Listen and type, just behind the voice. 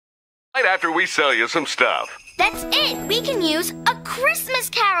Right after we sell you some stuff. That's it! We can use a Christmas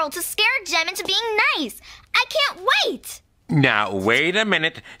carol to scare Jem into being nice. I can't wait! Now, wait a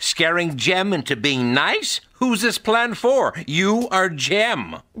minute. Scaring Jem into being nice? Who's this plan for? You or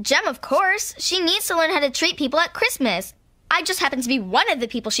Jem? Jem, of course. She needs to learn how to treat people at Christmas. I just happen to be one of the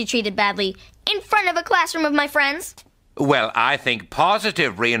people she treated badly, in front of a classroom of my friends. Well, I think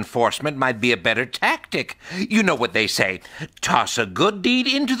positive reinforcement might be a better tactic. You know what they say. Toss a good deed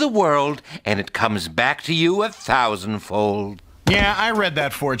into the world, and it comes back to you 1,000-fold. Yeah, I read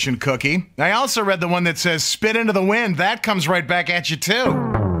that fortune cookie. I also read the one that says spit into the wind. That comes right back at you,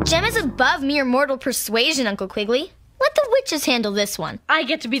 too. Jem is above mere mortal persuasion, Uncle Quigley. Let the witches handle this one. I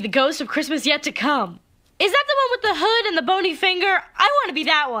get to be the ghost of Christmas yet to come. Is that the one with the hood and the bony finger? I want to be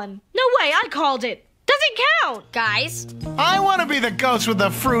that one. No way, I called it. Doesn't count. Guys. I want to be the ghost with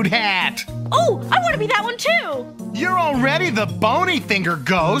the fruit hat. Oh, I want to be that one too. You're already the bony finger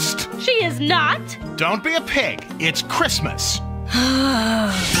ghost. She is not. Don't be a pig. It's Christmas. And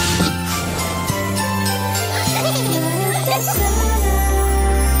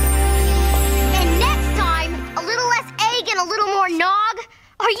next time, a little less egg and a little more nog.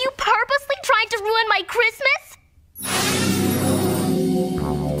 Are you purposely trying to ruin my Christmas?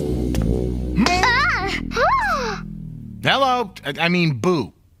 Hello. I mean,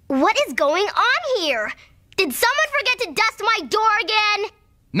 boo. What is going on here? Did someone forget to dust my door again?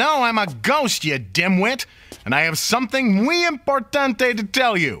 No, I'm a ghost, you dimwit. And I have something muy importante to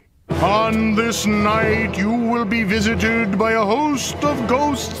tell you. On this night, you will be visited by a host of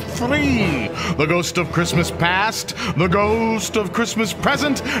ghosts 3. The ghost of Christmas past, the ghost of Christmas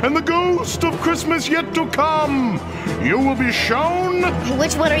present, and the ghost of Christmas yet to come. You will be shown...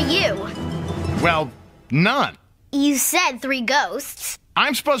 Which one are you? Well, none. You said 3 ghosts.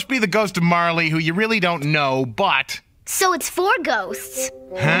 I'm supposed to be the ghost of Marley, who you really don't know, but... So it's 4 ghosts.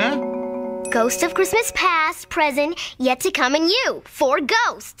 Huh? Ghost of Christmas past, present, yet to come, and you. 4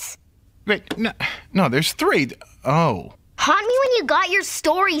 ghosts. Wait, no, there's 3. Oh. Haunt me when you got your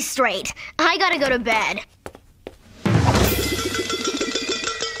story straight. I gotta go to bed.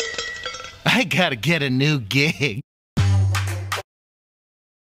 I gotta get a new gig.